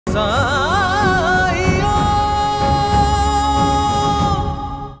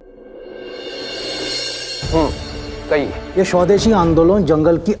कहिए। ये स्वदेशी आंदोलन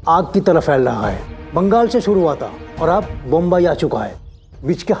जंगल की आग की तरह फैल रहा है। बंगाल से शुरू हुआ था और अब बम्बई आ चुका है।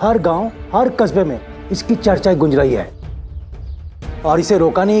 बीच के हर गांव, हर कस्बे में इसकी चर्चाएं गूंज रही है और इसे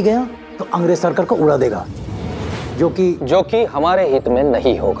रोका नहीं गया तो अंग्रेज सरकार को उड़ा देगा, जो कि हमारे हित में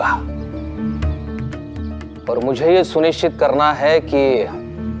नहीं होगा। और मुझे ये सुनिश्चित करना है कि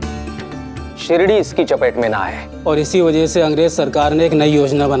शिरडी इसकी चपेट में ना आए। और इसी वजह से अंग्रेज सरकार ने एक नई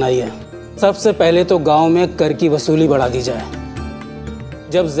योजना बनाई है। सबसे पहले तो गांव में कर की वसूली बढ़ा दी जाए।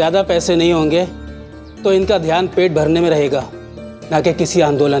 जब ज्यादा पैसे नहीं होंगे तो इनका ध्यान पेट भरने में रहेगा, ना कि किसी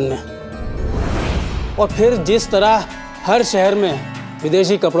आंदोलन में। और फिर जिस तरह हर शहर में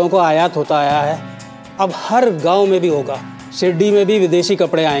विदेशी कपड़ों को आयात होता आया है, अब हर गांव में भी होगा। शिरडी में भी विदेशी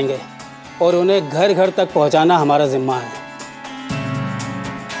कपड़े आएंगे और उन्हें घर घर तक पहुंचाना हमारा जिम्मा है।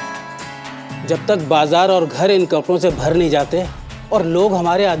 जब तक बाजार और घर इन कपड़ों से भर नहीं जाते और लोग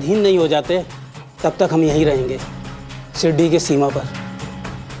हमारे अधीन नहीं हो जाते, तब तक हम यहीं रहेंगे, शिरडी के सीमा पर।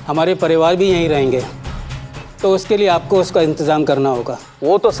 हमारे परिवार भी यहीं रहेंगे, तो उसके लिए आपको उसका इंतज़ाम करना होगा।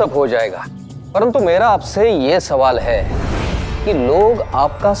 वो तो सब हो जाएगा, परंतु मेरा आपसे ये सवाल है कि लोग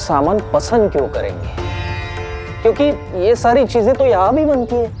आपका सामान पसंद क्यों करेंगे? क्योंकि ये सारी चीजें तो यहाँ भी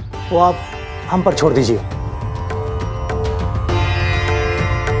बनती है। वो आप हम पर छोड़ दीजिए।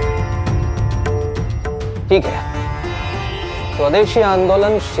 ठीक है, स्वदेशी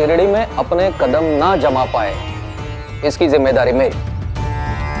आंदोलन शिरडी में अपने कदम ना जमा पाए, इसकी जिम्मेदारी मेरी।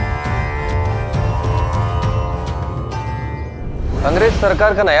 अंग्रेज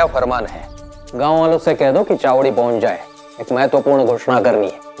सरकार का नया फरमान है, गांव वालों से कह दो कि चावड़ी पहुंच जाए, एक महत्वपूर्ण घोषणा करनी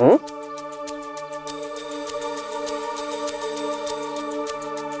है।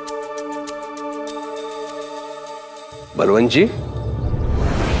 बलवंत जी,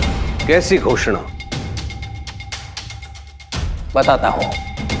 कैसी घोषणा? बताता हूं।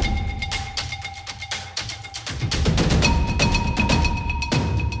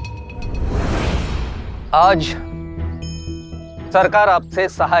 आज सरकार आपसे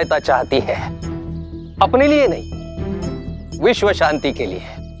सहायता चाहती है, अपने लिए नहीं, विश्व शांति के लिए,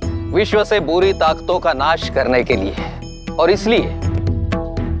 विश्व से बुरी ताकतों का नाश करने के लिए। और इसलिए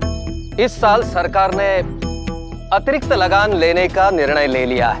इस साल सरकार ने अतिरिक्त लगान लेने का निर्णय ले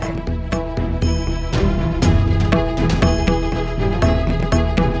लिया है।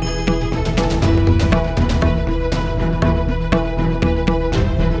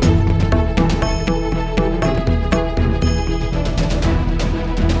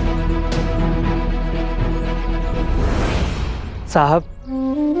 साहब,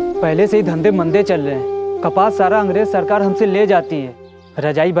 पहले से ही धंधे मंदे चल रहे हैं। कपास सारा अंग्रेज सरकार हमसे ले जाती है।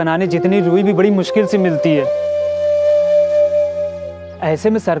 रजाई बनाने जितनी रुई भी बड़ी मुश्किल से मिलती है। ऐसे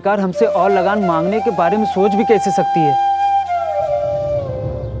में सरकार हमसे और लगान मांगने के बारे में सोच भी कैसे सकती है?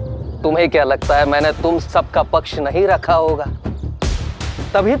 तुम्हें क्या लगता है मैंने तुम सबका पक्ष नहीं रखा होगा?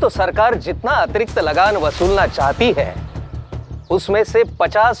 तभी तो सरकार जितना अतिरिक्त लगान वसूलना चाहती है, उसमें से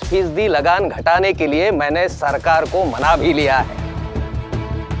 50% लगान घटाने के लिए मैंने सरकार को मना भी लिया है।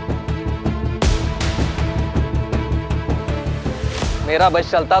 मेरा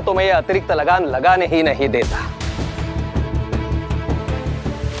बस चलता तो मैं ये अतिरिक्त लगान लगाने ही नहीं देता,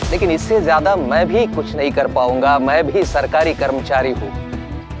 लेकिन इससे ज्यादा मैं भी कुछ नहीं कर पाऊंगा। मैं भी सरकारी कर्मचारी हूं,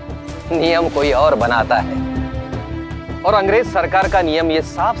 नियम कोई और बनाता है। और अंग्रेज सरकार का नियम ये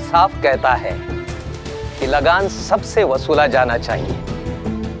साफ साफ कहता है कि लगान सबसे वसूला जाना चाहिए।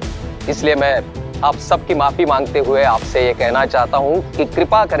 इसलिए मैं आप सबकी माफी मांगते हुए आपसे ये कहना चाहता हूं कि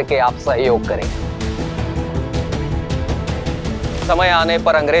कृपा करके आप सहयोग करें। समय आने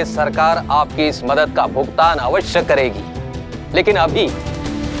पर अंग्रेज सरकार आपकी इस मदद का भुगतान अवश्य करेगी, लेकिन अभी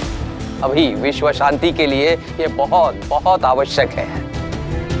विश्व शांति के लिए ये बहुत बहुत आवश्यक है।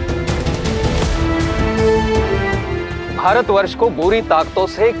 भारतवर्ष को बुरी ताकतों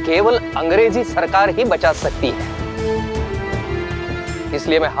से केवल अंग्रेजी सरकार ही बचा सकती है।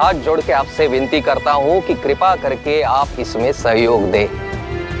 इसलिए मैं हाथ जोड़ के आपसे विनती करता हूं कि कृपा करके आप इसमें सहयोग दें।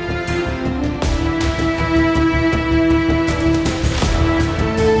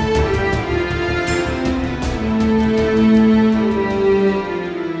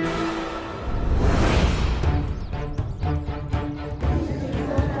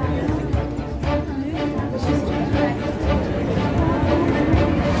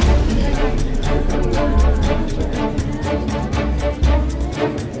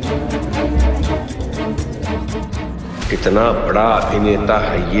 इतना बड़ा अभिनेता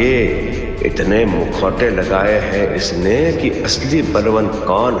है ये, इतने मुखौटे लगाए हैं इसने कि असली बलवंत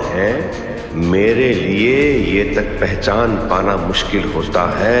कौन है मेरे लिए ये तक पहचान पाना मुश्किल होता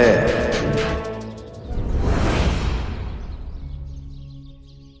है।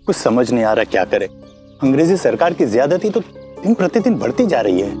 कुछ समझ नहीं आ रहा क्या करे। अंग्रेजी सरकार की ज्यादती तो दिन प्रतिदिन बढ़ती जा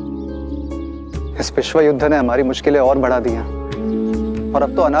रही है। इस विश्व युद्ध ने हमारी मुश्किलें और बढ़ा दी हैं और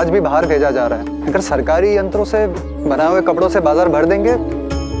अब तो अनाज भी बाहर भेजा जा रहा है। अगर सरकारी यंत्रों से बनाए हुए कपड़ों से बाजार भर देंगे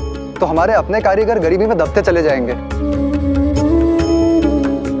तो हमारे अपने कारीगर गरीबी में दबते चले जाएंगे।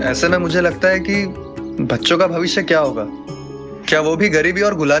 ऐसे में मुझे लगता है कि बच्चों का भविष्य क्या होगा? क्या वो भी गरीबी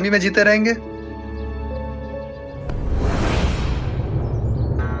और गुलामी में जीते रहेंगे?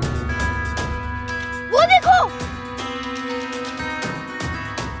 वो देखो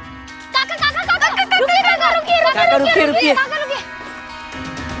काका रुकिए।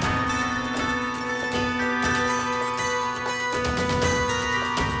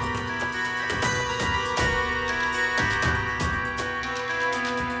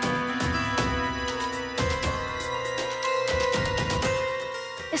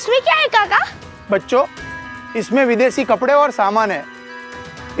 इसमें क्या है काका? बच्चों, इसमें विदेशी कपड़े और सामान है।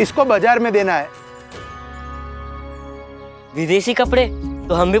 इसको बाजार में देना है। विदेशी कपड़े?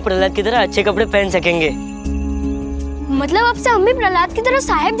 तो हम भी प्रहलाद की तरह अच्छे कपड़े पहन सकेंगे। मतलब अब से हम भी प्रहलाद की तरह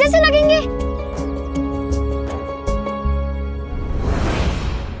साहब जैसे लगेंगे?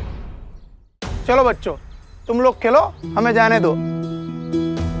 चलो बच्चों, तुम लोग खेलो, हमें जाने दो।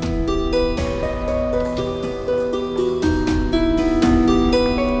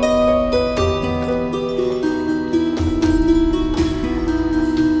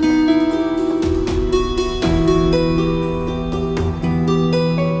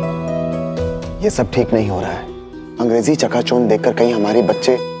 ये सब ठीक नहीं हो रहा है। अंग्रेजी चकाचौंध देखकर कहीं हमारे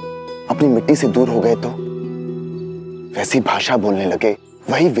बच्चे अपनी मिट्टी से दूर हो गए तो, वैसी भाषा बोलने लगे,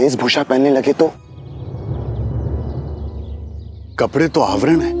 वही वेशभूषा पहनने लगे तो। कपड़े तो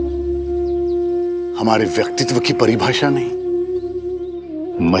आवरण है, हमारे व्यक्तित्व की परिभाषा नहीं।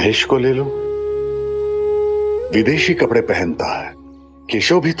 महेश को ले लो, विदेशी कपड़े पहनता है।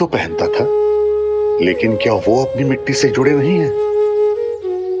 केशव भी तो पहनता था, लेकिन क्या वो अपनी मिट्टी से जुड़े नहीं हैं?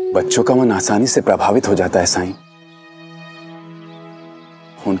 बच्चों का मन आसानी से प्रभावित हो जाता है साईं।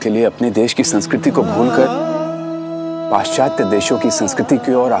 उनके लिए अपने देश की संस्कृति को भूलकर पाश्चात्य देशों की संस्कृति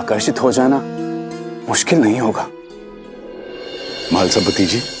की ओर आकर्षित हो जाना मुश्किल नहीं होगा। मालसापति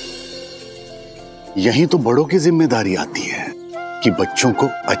जी, यही तो बड़ों की जिम्मेदारी आती है कि बच्चों को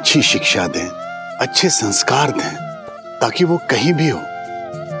अच्छी शिक्षा दें, अच्छे संस्कार दें, ताकि वो कहीं भी हो,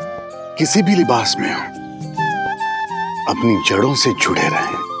 किसी भी लिबास में हो, अपनी जड़ों से जुड़े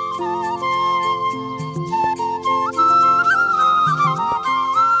रहें।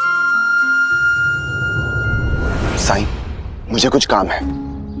 साईं, मुझे कुछ काम है,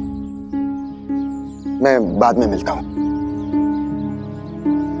 मैं बाद में मिलता हूं।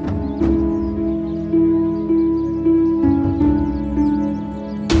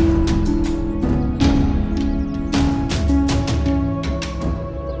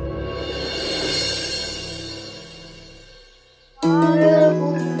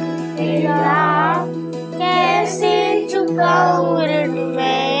 कैसे चुकाऊं ऋण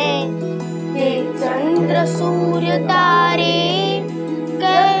मैं, चंद्र सूर्य तारे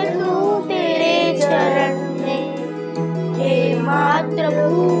कर लूं तेरे चरण में। हे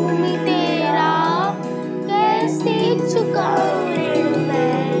मातृभूमि तेरा कैसे चुकाऊं ऋण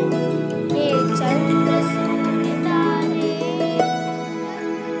मैं, हे चंद्र सूर्य तारे।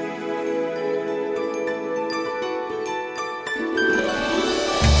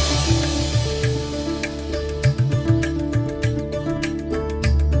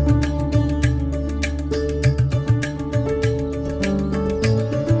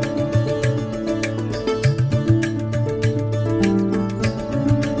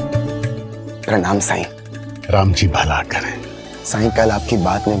 प्रणाम साईं। राम जी भला करें। साईं, कल आपकी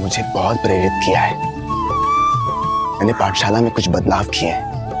बात ने मुझे बहुत प्रेरित किया है। मैंने पाठशाला में कुछ बदलाव किए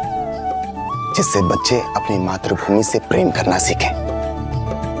हैं, जिससे बच्चे अपनी मातृभूमि से प्रेम करना सीखें।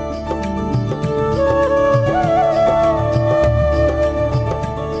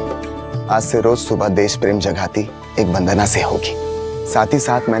 आज से रोज सुबह देश प्रेम जगाती एक वंदना से होगी। साथ ही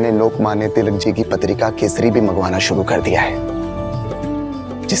साथ मैंने लोकमान्य तिलक जी की पत्रिका केसरी भी मंगवाना शुरू कर दिया है,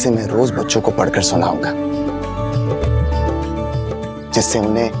 जिसे मैं रोज बच्चों को पढ़कर सुनाऊंगा, जिससे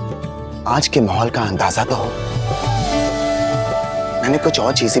उन्हें आज के माहौल का अंदाजा तो हो। मैंने कुछ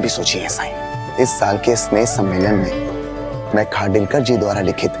और चीजें भी सोची हैं साईं। इस साल के स्नेह सम्मेलन में मैं खाडिलकर जी द्वारा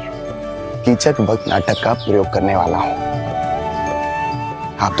लिखित कीचक वक्त नाटक का प्रयोग करने वाला हूं।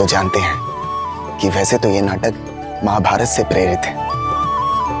 आप तो जानते हैं कि वैसे तो यह नाटक महाभारत से प्रेरित है,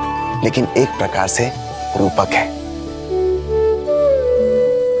 लेकिन एक प्रकार से रूपक है।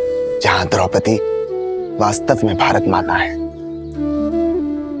 जहां द्रौपदी वास्तव में भारत माता है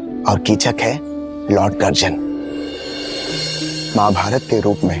और कीचक है लॉर्ड कर्जन। महाभारत के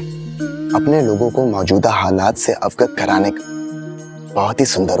रूप में अपने लोगों को मौजूदा हालात से अवगत कराने का बहुत ही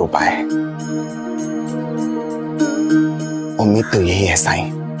सुंदर उपाय है। उम्मीद तो यही है साईं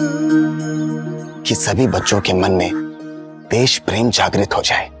कि सभी बच्चों के मन में देश प्रेम जागृत हो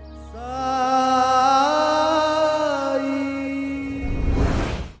जाए।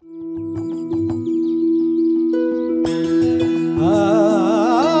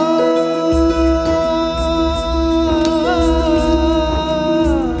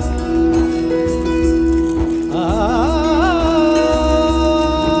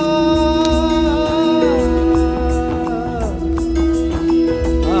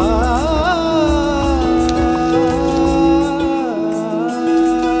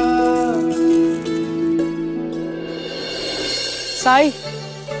 साई,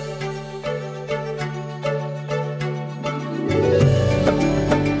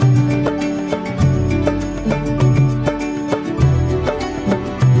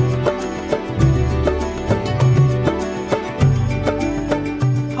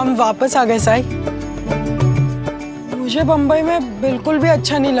 हम वापस आ गए साई। मुझे बम्बई में बिल्कुल भी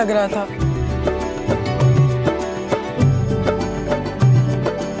अच्छा नहीं लग रहा था।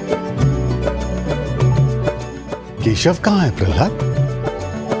 केशव कहाँ है प्रहलाद?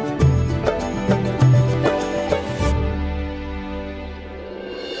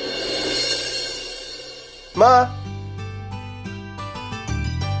 माँ,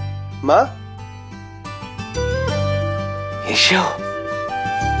 माँ, केशव,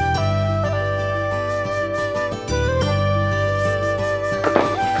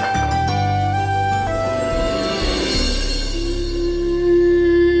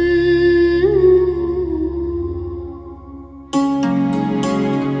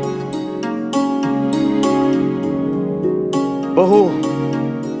 बहू,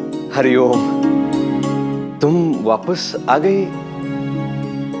 हरिओम। तुम वापस आ गई?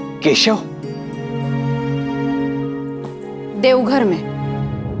 केशव देवघर में।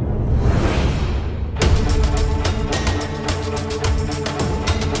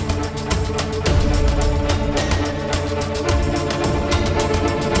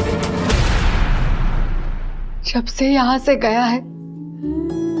 जब से यहाँ से गया है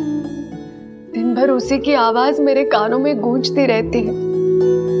दिन भर उसी की आवाज मेरे कानों में गूंजती रहती है।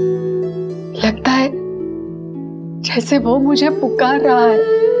 लगता है जैसे वो मुझे पुकार रहा है।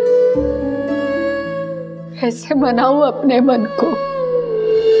 कैसे मनाऊं अपने मन को?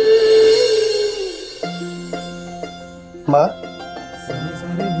 माँ,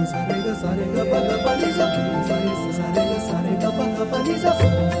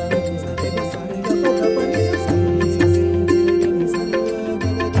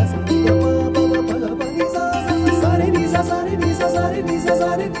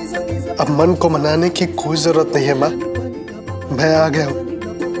 अब मन को मनाने की कोई जरूरत नहीं है माँ, मैं आ गया हूँ।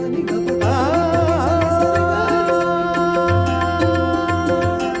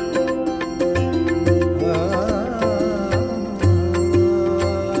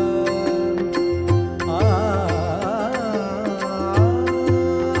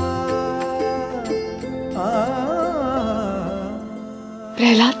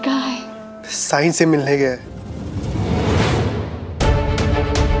 प्रहलाद कहाँ है? साईं से मिलने गया है।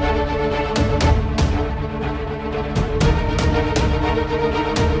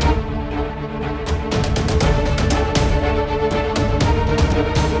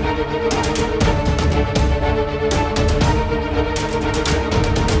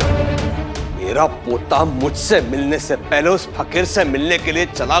 मेरा पोता मुझसे मिलने से पहले उस फकीर से मिलने के लिए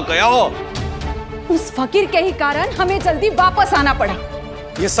चला गया हो। उस फकीर के ही कारण हमें जल्दी वापस आना पड़ा।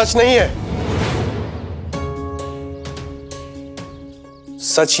 ये सच नहीं है।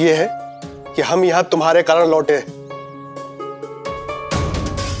 सच ये है कि हम यहां तुम्हारे कारण लौटे,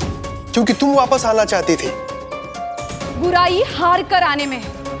 क्योंकि तुम वापस आना चाहती थी। बुराई हार कर आने में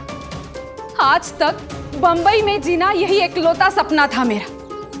है। आज तक बंबई में जीना यही एकलौता सपना था मेरा।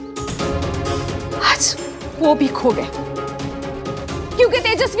 आज वो भी खो गए, क्योंकि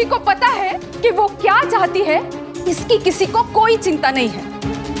तेजस्वी को पता है कि वो क्या चाहती है, इसकी किसी को कोई चिंता नहीं है।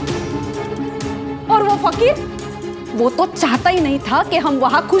 और वो फकीर, वो तो चाहता ही नहीं था कि हम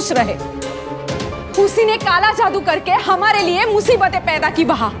वहां खुश रहे। उसी ने काला जादू करके हमारे लिए मुसीबतें पैदा की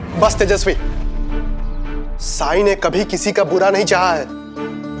वहां। बस तेजस्वी, साईं ने कभी किसी का बुरा नहीं चाहा है।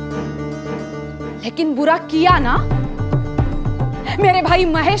 लेकिन बुरा किया ना। मेरे भाई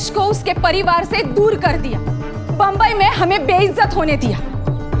महेश को उसके परिवार से दूर कर दिया, बंबई में हमें बेइज्जत होने दिया।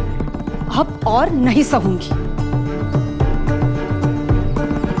 अब और नहीं सहूंगी।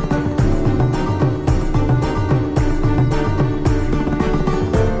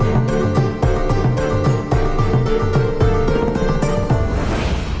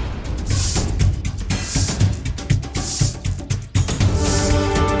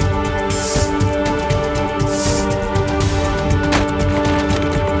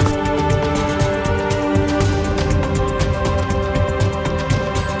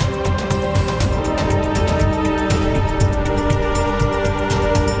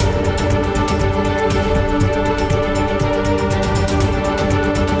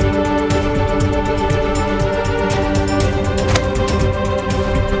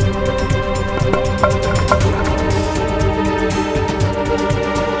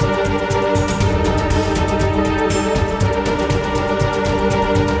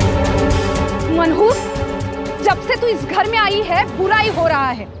 तू इस घर में आई है बुराई हो रहा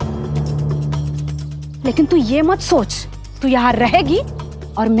है, लेकिन तू ये मत सोच तू यहाँ रहेगी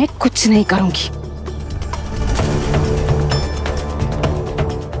और मैं कुछ नहीं करूंगी।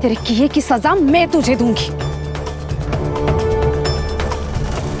 तेरे किए की सजा मैं तुझे दूंगी।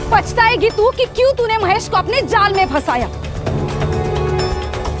 पछताएगी तू कि क्यों तूने महेश को अपने जाल में फंसाया।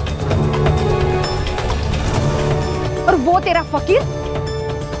 और वो तेरा फकीर,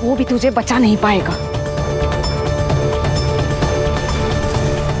 वो भी तुझे बचा नहीं पाएगा।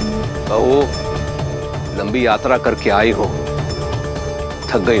 बहू, लंबी यात्रा करके आई हो,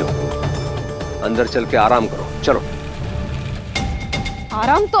 थक गई हो, अंदर चल के आराम करो। चलो।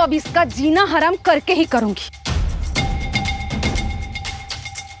 आराम तो अब इसका जीना हराम करके ही करूंगी।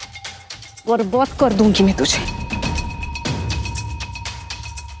 बर्बाद कर दूंगी मैं तुझे।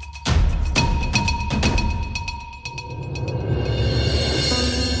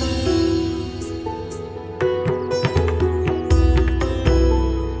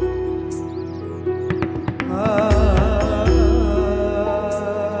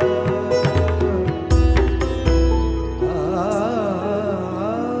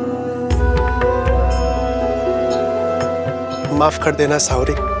 माफ कर देना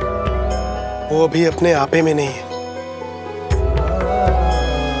सावरी, वो अभी अपने आपे में नहीं है।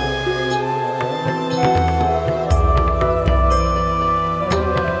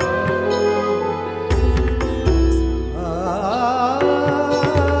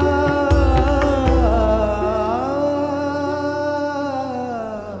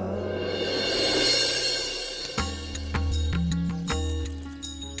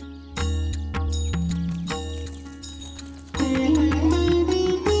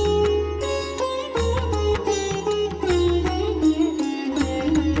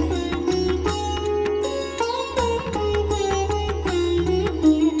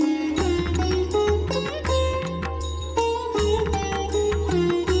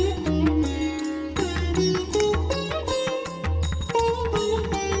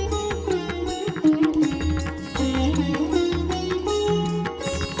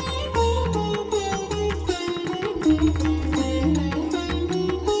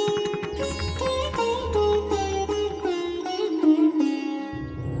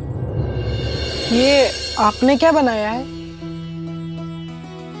 ये आपने क्या बनाया है?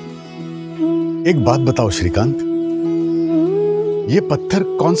 एक बात बताओ श्रीकांत, ये पत्थर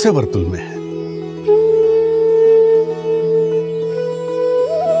कौन से वर्तुल में है?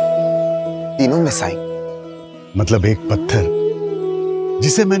 तीनों में साई। मतलब एक पत्थर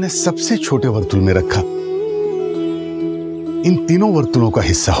जिसे मैंने सबसे छोटे वर्तुल में रखा, इन तीनों वर्तुलों का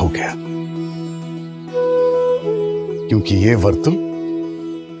हिस्सा हो गया, क्योंकि ये वर्तुल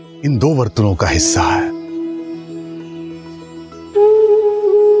इन दो वर्तुलों का हिस्सा है।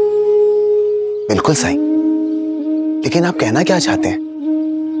 बिल्कुल सही, लेकिन आप कहना क्या चाहते हैं?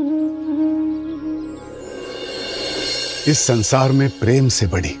 इस संसार में प्रेम से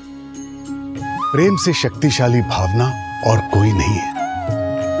बड़ी, प्रेम से शक्तिशाली भावना और कोई नहीं है।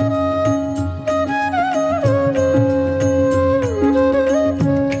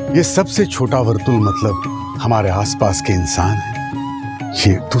 ये सबसे छोटा वर्तुल मतलब हमारे आसपास के इंसान है,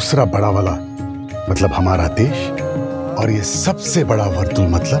 ये दूसरा बड़ा वाला मतलब हमारा देश, और ये सबसे बड़ा वर्तुल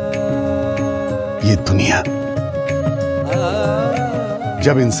मतलब ये दुनिया।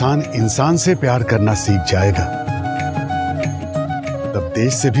 जब इंसान इंसान से प्यार करना सीख जाएगा, तब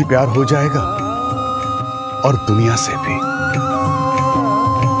देश से भी प्यार हो जाएगा और दुनिया से भी।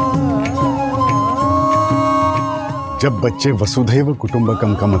 जब बच्चे वसुधैव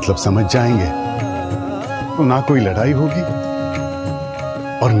कुटुंबकम का मतलब समझ जाएंगे, तो ना कोई लड़ाई होगी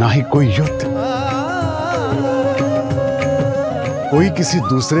और ना ही कोई युद्ध। कोई किसी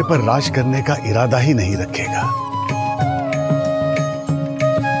दूसरे पर राज करने का इरादा ही नहीं रखेगा।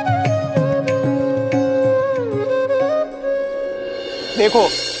 देखो,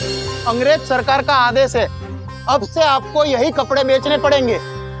 अंग्रेज सरकार का आदेश है, अब से आपको यही कपड़े बेचने पड़ेंगे।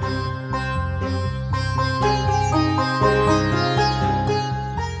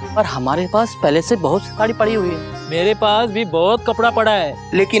 पर हमारे पास पहले से बहुत साड़ी पड़ी हुई है। मेरे पास भी बहुत कपड़ा पड़ा है,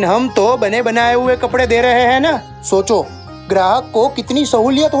 लेकिन हम तो बने बनाए हुए कपड़े दे रहे हैं ना। सोचो ग्राहक को कितनी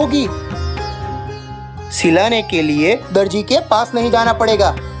सहूलियत होगी। सिलाने के लिए दर्जी के पास नहीं जाना पड़ेगा,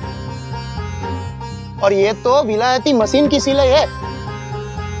 और ये तो विलायती मशीन की सिलाई है।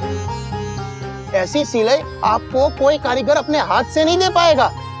 ऐसी सिलाई आपको कोई कारीगर अपने हाथ से नहीं दे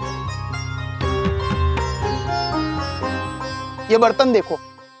पाएगा। ये बर्तन देखो,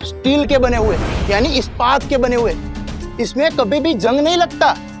 स्टील के बने हुए, यानी इस्पात के बने हुए, इसमें कभी भी जंग नहीं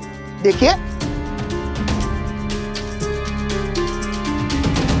लगता। देखिए,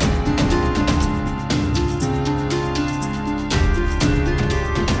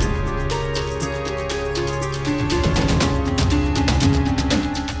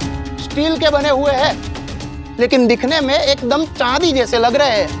 के बने हुए हैं, लेकिन दिखने में एकदम चांदी जैसे लग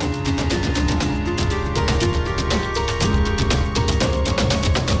रहे हैं।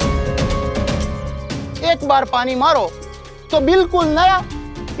 एक बार पानी मारो तो बिल्कुल नया,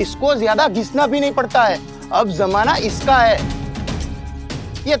 इसको ज्यादा घिसना भी नहीं पड़ता है। अब जमाना इसका है।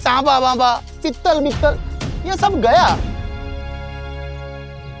 ये तांबा बाबा, पित्तल बित्तल, ये सब गया।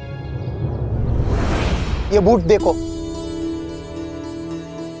 ये बूट देखो,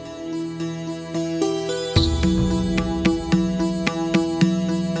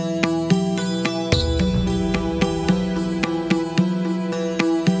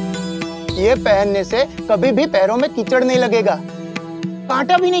 ये पहनने से कभी भी पैरों में कीचड़ नहीं लगेगा,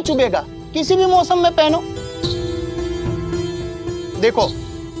 कांटा भी नहीं चुभेगा, किसी भी मौसम में पहनो। देखो,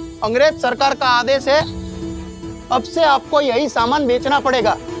 अंग्रेज सरकार का आदेश है, अब से आपको यही सामान बेचना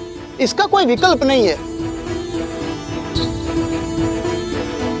पड़ेगा, इसका कोई विकल्प नहीं है।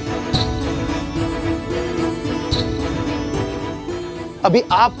 अभी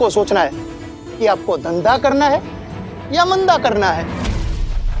आपको सोचना है कि आपको धंधा करना है या मंदा करना है।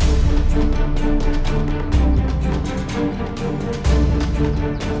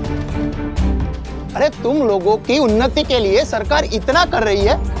 अरे तुम लोगों की उन्नति के लिए सरकार इतना कर रही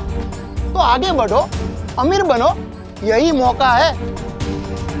है, तो आगे बढ़ो, अमीर बनो, यही मौका है।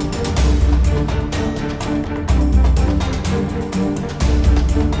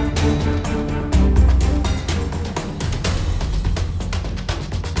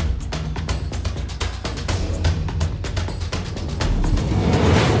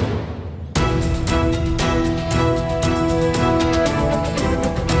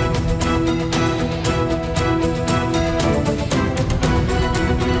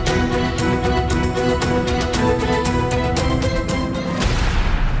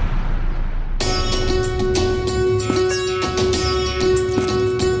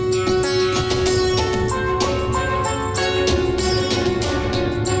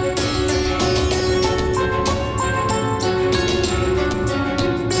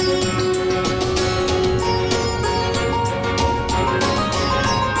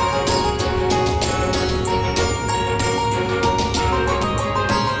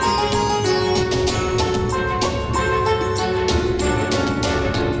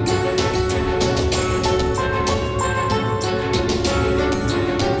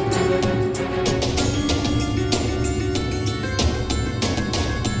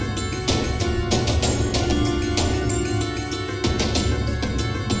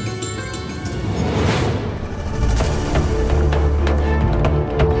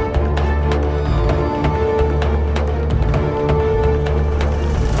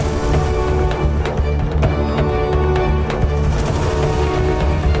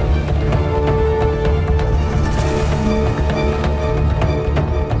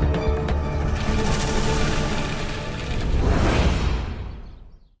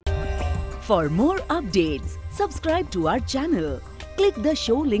 For more updates, subscribe to our channel, click the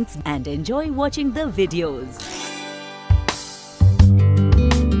show links and enjoy watching the videos.